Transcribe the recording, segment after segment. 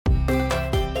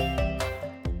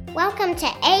Welcome to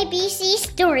ABC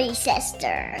Story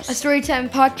Sisters, a storytime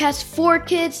podcast for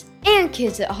kids and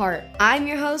kids at heart. I'm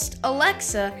your host,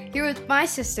 Alexa, here with my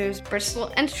sisters,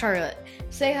 Bristol and Charlotte.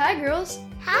 Say hi, girls.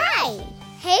 Hi!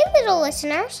 Hey, little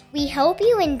listeners. We hope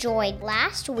you enjoyed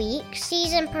last week's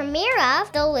season premiere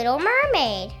of The Little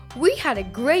Mermaid. We had a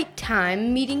great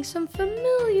time meeting some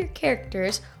familiar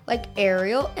characters like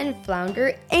Ariel and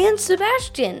Flounder and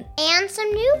Sebastian. And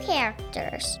some new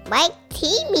characters like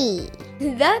Timmy.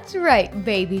 That's right,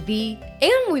 Baby Bee.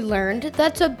 And we learned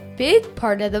that's a big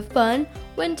part of the fun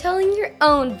when telling your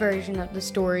own version of the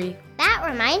story. That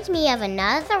reminds me of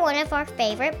another one of our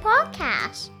favorite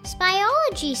podcasts,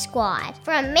 Spyology Squad,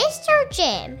 from Mr.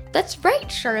 Jim. That's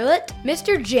right, Charlotte.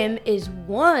 Mr. Jim is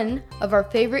one of our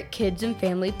favorite kids and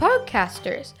family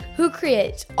podcasters who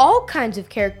creates all kinds of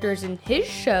characters in his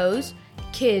shows,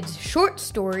 kids' short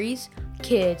stories,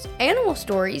 kids' animal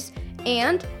stories,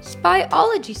 and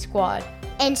Spyology Squad.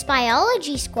 In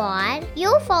Spyology Squad,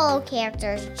 you'll follow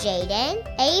characters Jaden,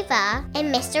 Ava,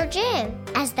 and Mr. Jim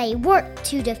as they work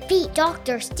to defeat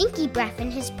Dr. Stinky Breath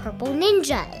and his purple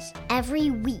ninjas. Every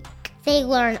week, they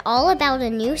learn all about a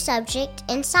new subject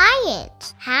in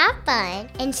science, have fun,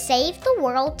 and save the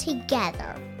world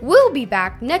together. We'll be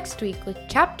back next week with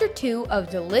Chapter 2 of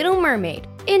The Little Mermaid.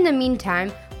 In the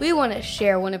meantime, we want to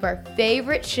share one of our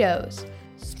favorite shows,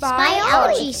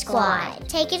 Spyology Squad.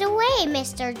 Take it away,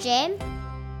 Mr. Jim.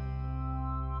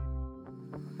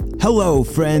 Hello,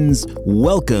 friends.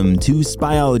 Welcome to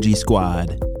Spyology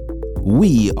Squad.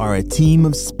 We are a team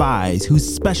of spies who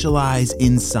specialize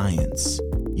in science.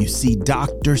 You see,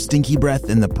 Dr. Stinky Breath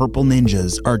and the Purple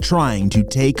Ninjas are trying to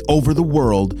take over the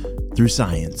world through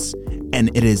science,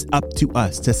 and it is up to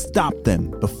us to stop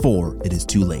them before it is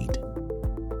too late.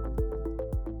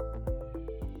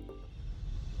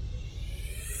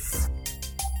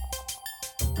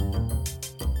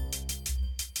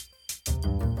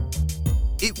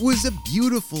 It was a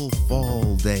beautiful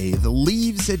fall day. The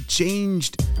leaves had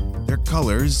changed their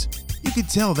colors. You could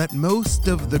tell that most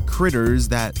of the critters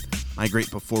that migrate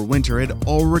before winter had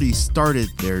already started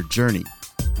their journey.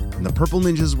 And the Purple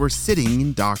Ninjas were sitting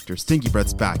in Dr. Stinky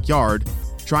Breath's backyard,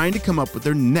 trying to come up with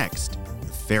their next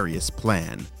nefarious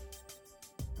plan.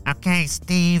 Okay,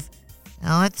 Steve.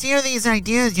 Let's hear these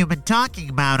ideas you've been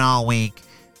talking about all week.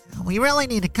 We really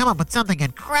need to come up with something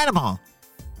incredible.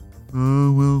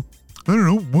 Well, I don't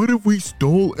know, what if we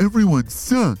stole everyone's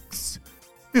socks?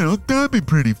 That'd be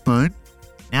pretty fun.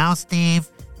 No, Steve.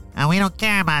 We don't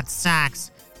care about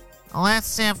socks.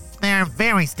 Unless if they're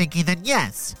very stinky, then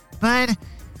yes. But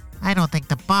I don't think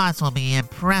the boss will be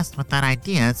impressed with that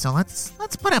idea, so let's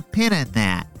put a pin in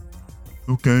that.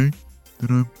 Okay,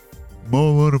 then I'm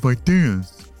all out of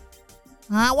ideas.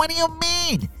 What do you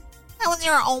mean? That was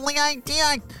your only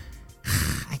idea.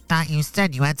 I thought you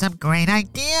said you had some great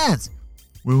ideas.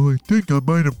 Well, I think I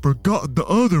might have forgotten the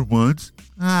other ones.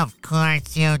 Of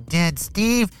course you did,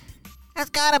 Steve.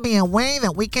 There's gotta be a way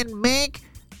that we can make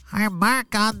our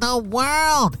mark on the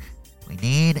world. We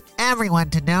need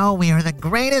everyone to know we are the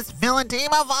greatest villain team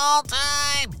of all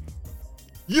time.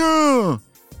 Yeah!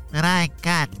 And I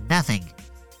got nothing.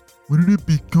 Wouldn't it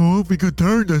be cool if we could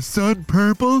turn the sun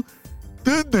purple?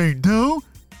 Then they know.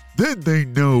 Then they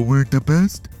know we're the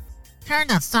best. Turn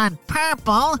the sun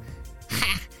purple?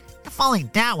 If only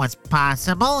that was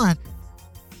possible.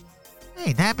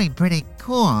 Hey, that'd be pretty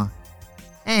cool.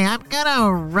 Hey, I'm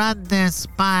gonna run this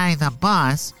by the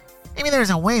boss. Maybe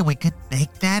there's a way we could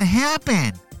make that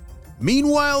happen.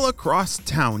 Meanwhile, across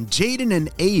town, Jaden and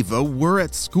Ava were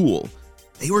at school.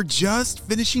 They were just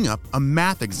finishing up a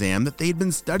math exam that they'd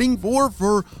been studying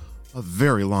for a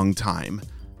very long time.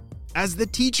 As the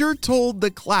teacher told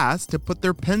the class to put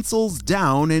their pencils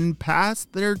down and pass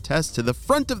their test to the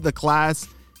front of the class,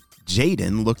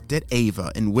 Jaden looked at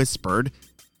Ava and whispered,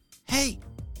 "Hey,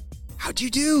 how'd you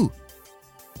do?"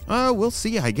 We'll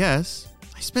see, I guess.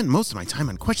 I spent most of my time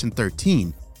on question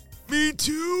 13. Me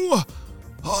too.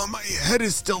 Oh, my head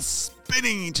is still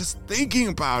spinning just thinking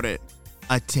about it.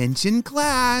 Attention,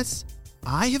 class.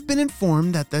 I have been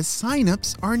informed that the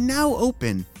sign-ups are now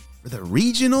open for the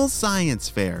Regional Science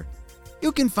Fair.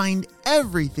 You can find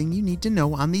everything you need to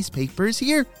know on these papers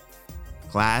here.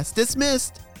 Class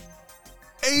dismissed.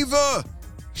 Ava,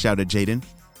 shouted Jaden.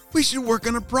 We should work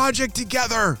on a project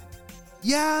together.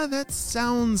 Yeah, that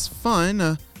sounds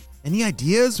fun. Any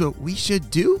ideas what we should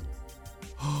do?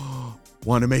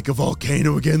 Want to make a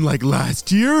volcano again like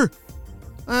last year?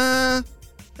 That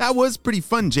was pretty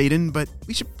fun, Jaden, but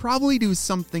we should probably do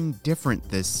something different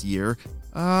this year.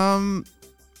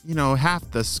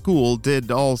 Half the school did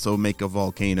also make a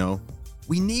volcano.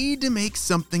 We need to make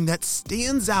something that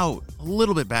stands out a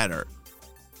little bit better.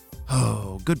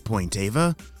 Oh, good point,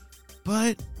 Ava.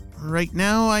 But right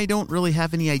now, I don't really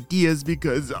have any ideas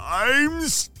because I'm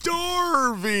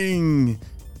starving,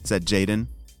 said Jaden.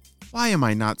 Why am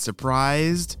I not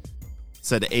surprised?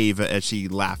 Said Ava as she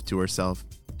laughed to herself.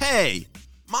 Hey,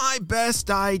 my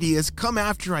best ideas come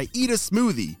after I eat a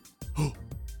smoothie.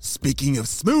 Speaking of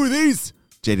smoothies,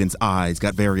 Jaden's eyes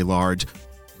got very large.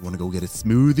 You want to go get a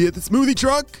smoothie at the smoothie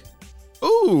truck?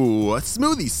 Ooh, a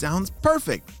smoothie sounds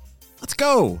perfect. Let's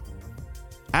go.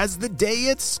 As the day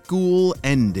at school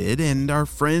ended and our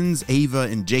friends Ava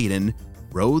and Jaden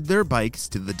rode their bikes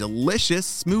to the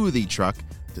delicious smoothie truck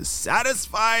to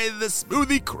satisfy the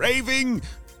smoothie craving,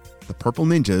 the Purple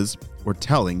Ninjas were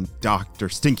telling Dr.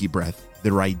 Stinky Breath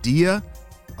their idea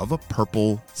of a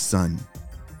purple sun.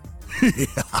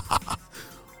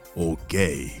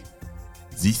 Okay,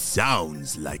 this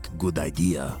sounds like a good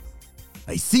idea.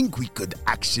 I think we could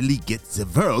actually get the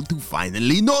world to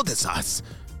finally notice us.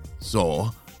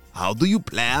 So, how do you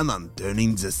plan on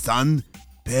turning the sun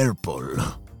purple?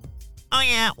 Oh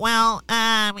yeah, well,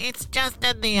 it's just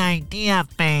in the idea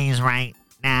phase right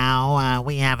now.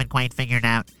 We haven't quite figured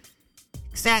out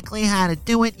exactly how to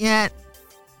do it yet.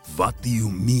 What do you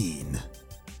mean?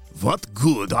 What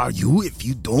good are you if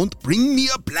you don't bring me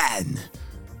a plan?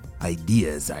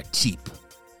 Ideas are cheap,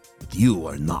 but you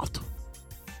are not.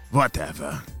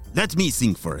 Whatever. Let me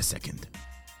think for a second.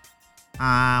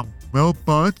 Well,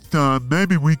 boss,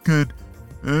 maybe we could,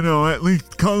 at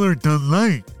least color the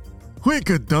light. We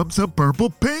could dump some purple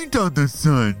paint on the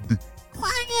sun.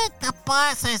 Quiet, the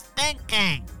boss is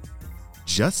thinking.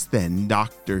 Just then,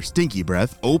 Dr. Stinky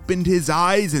Breath opened his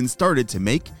eyes and started to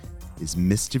make his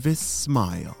mischievous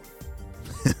smile.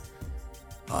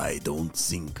 I don't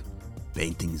think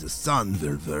painting the sun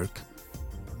will work,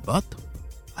 but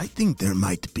I think there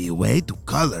might be a way to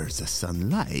color the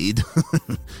sunlight.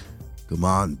 Come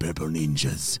on, Purple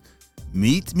Ninjas.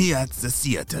 Meet me at the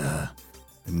theater.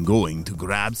 I'm going to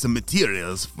grab some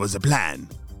materials for the plan.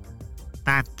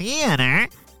 The theater?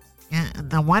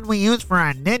 The one we use for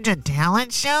our ninja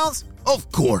talent shows?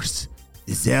 Of course.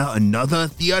 Is there another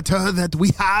theater that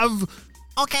we have?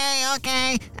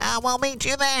 Okay. We'll meet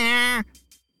you there.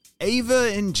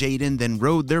 Ava and Jaden then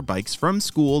rode their bikes from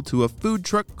school to a food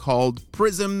truck called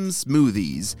Prism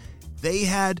Smoothies. They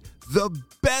had the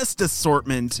best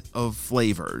assortment of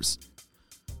flavors.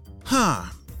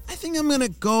 I think I'm gonna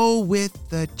go with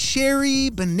the Cherry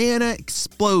Banana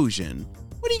Explosion.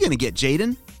 What are you gonna get,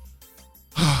 Jaden?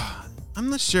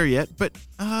 I'm not sure yet, but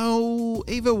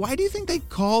Ava, why do you think they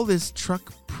call this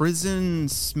truck Prison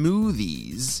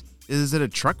Smoothies? Is it a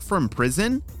truck from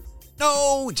prison?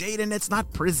 No, Jaden, it's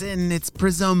not prison, it's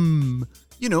prism.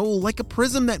 You know, like a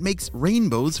prism that makes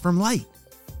rainbows from light.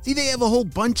 See, they have a whole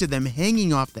bunch of them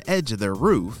hanging off the edge of their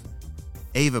roof.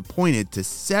 Ava pointed to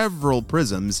several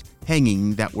prisms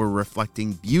hanging that were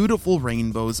reflecting beautiful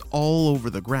rainbows all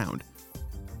over the ground.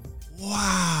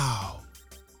 Wow!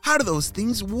 How do those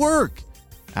things work?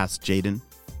 Asked Jaden.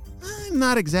 I'm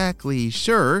not exactly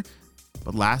sure,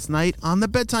 but last night on the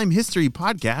Bedtime History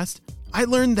podcast, I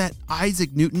learned that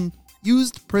Isaac Newton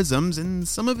used prisms in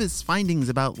some of his findings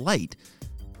about light.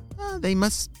 They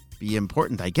must be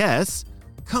important, I guess.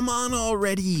 Come on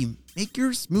already. Make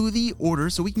your smoothie order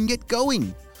so we can get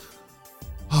going.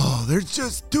 Oh, there's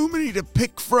just too many to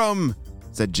pick from,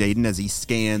 said Jaden as he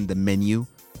scanned the menu.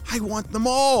 I want them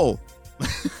all.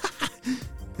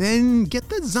 Then get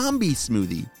the zombie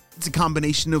smoothie. It's a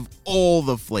combination of all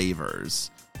the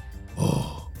flavors.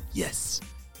 Oh, yes.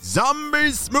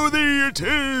 Zombie smoothie it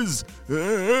is!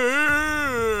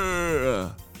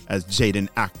 As Jaden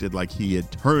acted like he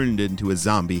had turned into a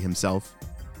zombie himself.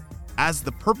 As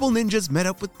the Purple Ninjas met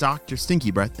up with Dr.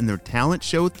 Stinky Breath in their talent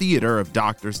show theater of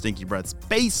Dr. Stinky Breath's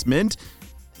basement,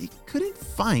 they couldn't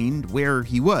find where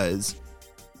he was.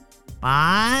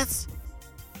 Boss?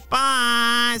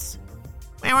 Boss?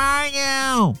 Where are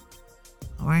you?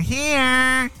 We're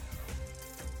here.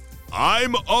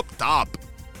 I'm up top.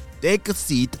 Take a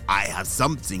seat. I have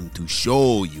something to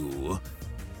show you.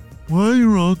 Why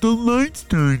are all the lights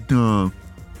turned off?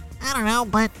 I don't know,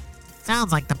 but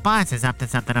sounds like the boss is up to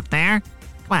something up there.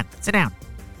 Come on, sit down.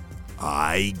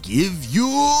 I give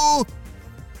you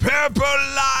purple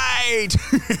light!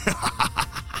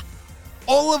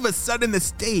 All of a sudden, the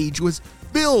stage was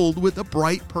filled with a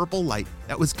bright purple light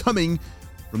that was coming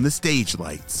from the stage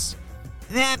lights.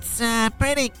 That's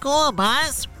pretty cool,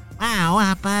 boss.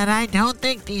 Wow, but I don't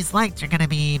think these lights are going to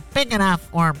be big enough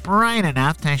or bright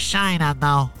enough to shine on the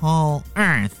whole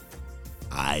Earth.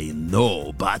 I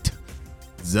know, but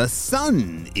the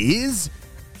sun is.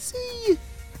 See,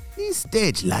 these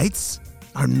stage lights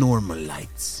are normal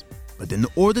lights. But in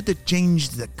order to change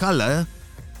the color,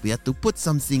 we had to put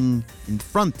something in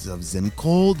front of them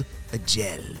called a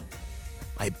gel.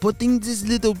 By putting this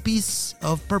little piece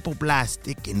of purple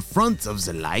plastic in front of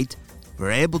the light,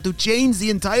 we're able to change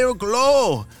the entire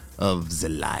glow of the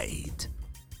light.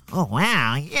 Oh,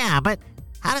 wow, yeah, but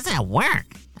how does that work?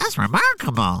 That's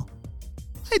remarkable.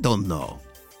 I don't know.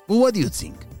 But what do you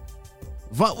think?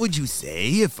 What would you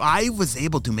say if I was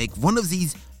able to make one of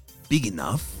these big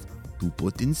enough to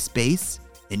put in space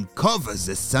and cover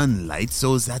the sunlight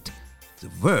so that the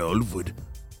world would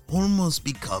almost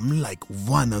become like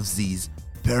one of these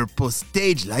purple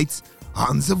stage lights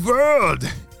on the world?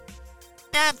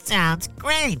 That sounds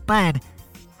great, but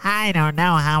I don't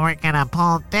know how we're gonna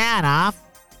pull that off.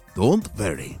 Don't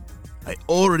worry. I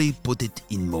already put it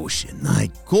in motion.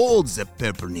 I called the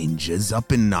Purple Ninjas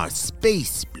up in our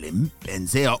space blimp, and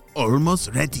they are almost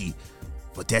ready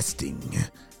for testing.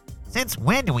 Since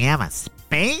when do we have a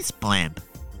space blimp?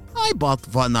 I bought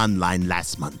one online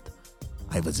last month.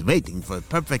 I was waiting for the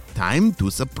perfect time to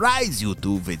surprise you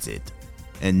to visit.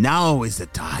 And now is the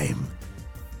time.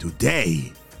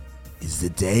 Today is the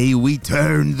day we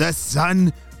turn the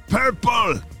sun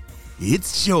purple.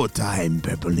 It's showtime,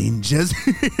 Purple Ninjas.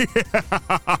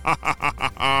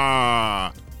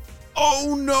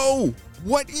 Oh no!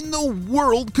 What in the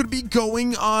world could be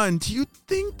going on? Do you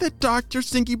think that Dr.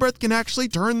 Stinky Breath can actually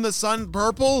turn the sun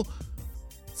purple?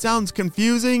 Sounds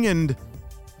confusing and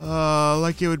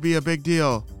like it would be a big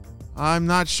deal. I'm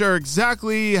not sure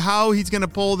exactly how he's gonna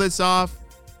pull this off,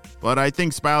 but I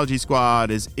think Spyology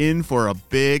Squad is in for a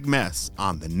big mess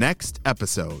on the next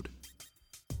episode.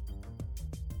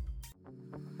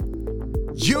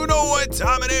 You know what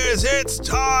time it is. It's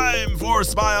time for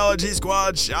Spyology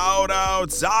Squad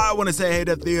shoutouts. I want to say hey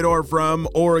to Theodore from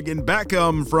Oregon,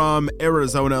 Beckham from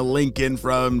Arizona, Lincoln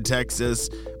from Texas,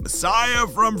 Messiah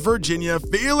from Virginia,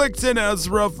 Felix and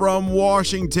Ezra from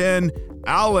Washington,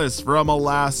 Alice from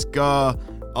Alaska,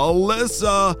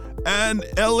 Alyssa and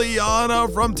Eliana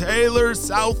from Taylor,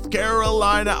 South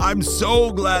Carolina. I'm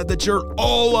so glad that you're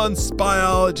all on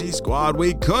Spyology Squad.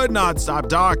 We could not stop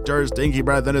Dr. Stinky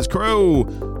Breath and his crew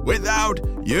without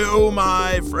you,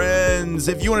 my friends.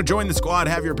 If you want to join the squad,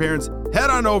 have your parents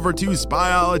head on over to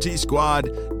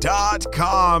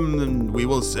SpyologySquad.com and we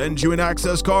will send you an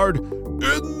access card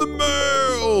in the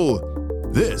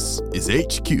mail. This is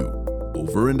HQ,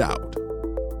 over and out.